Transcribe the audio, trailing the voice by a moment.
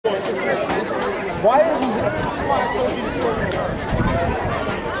Why are we? This is why I told you to start.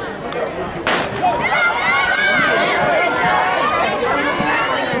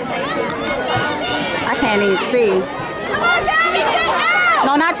 I can't even see.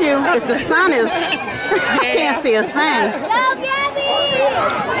 No, not you. It's the sun is. I can't see a thing.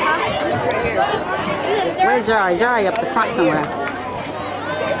 Where's Nyjari? Nyjari up the front somewhere.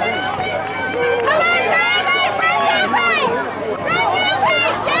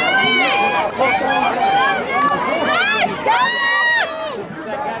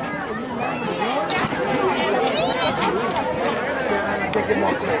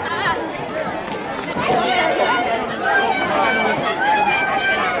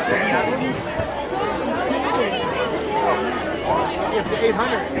 It's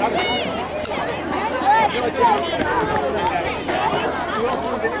 800. Got it.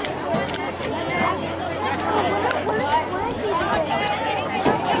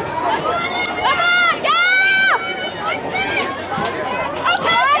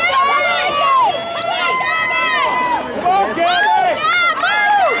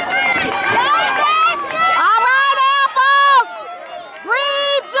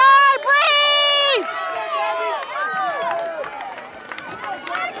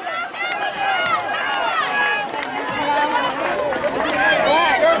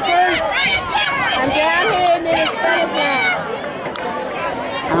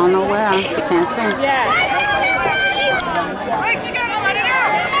 I don't know where. I can't see. Yeah.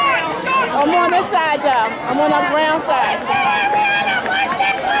 I'm on this side though. I'm on the brown side.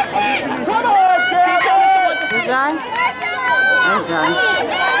 Come on, Where's Nyjari? There's Nyjari.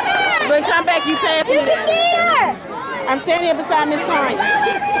 But come back, you pass me there. I'm standing here beside Miss Tanya.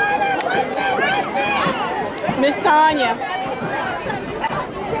 Miss Tanya.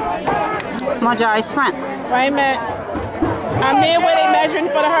 Come on, Nyjari, sprint. Wait a minute. I'm near where they measuring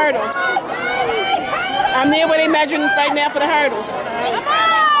for the hurdles. I'm near where they measuring right now for the hurdles.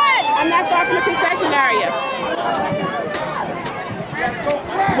 I'm not far from the concession area.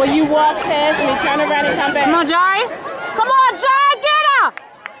 Will you walk past me, turn around and come back? Come on, Nyjari. Come on, Nyjari, get her!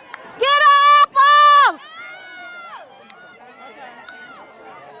 Get her, apples!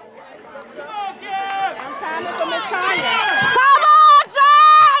 I'm timing for Miss Tanya.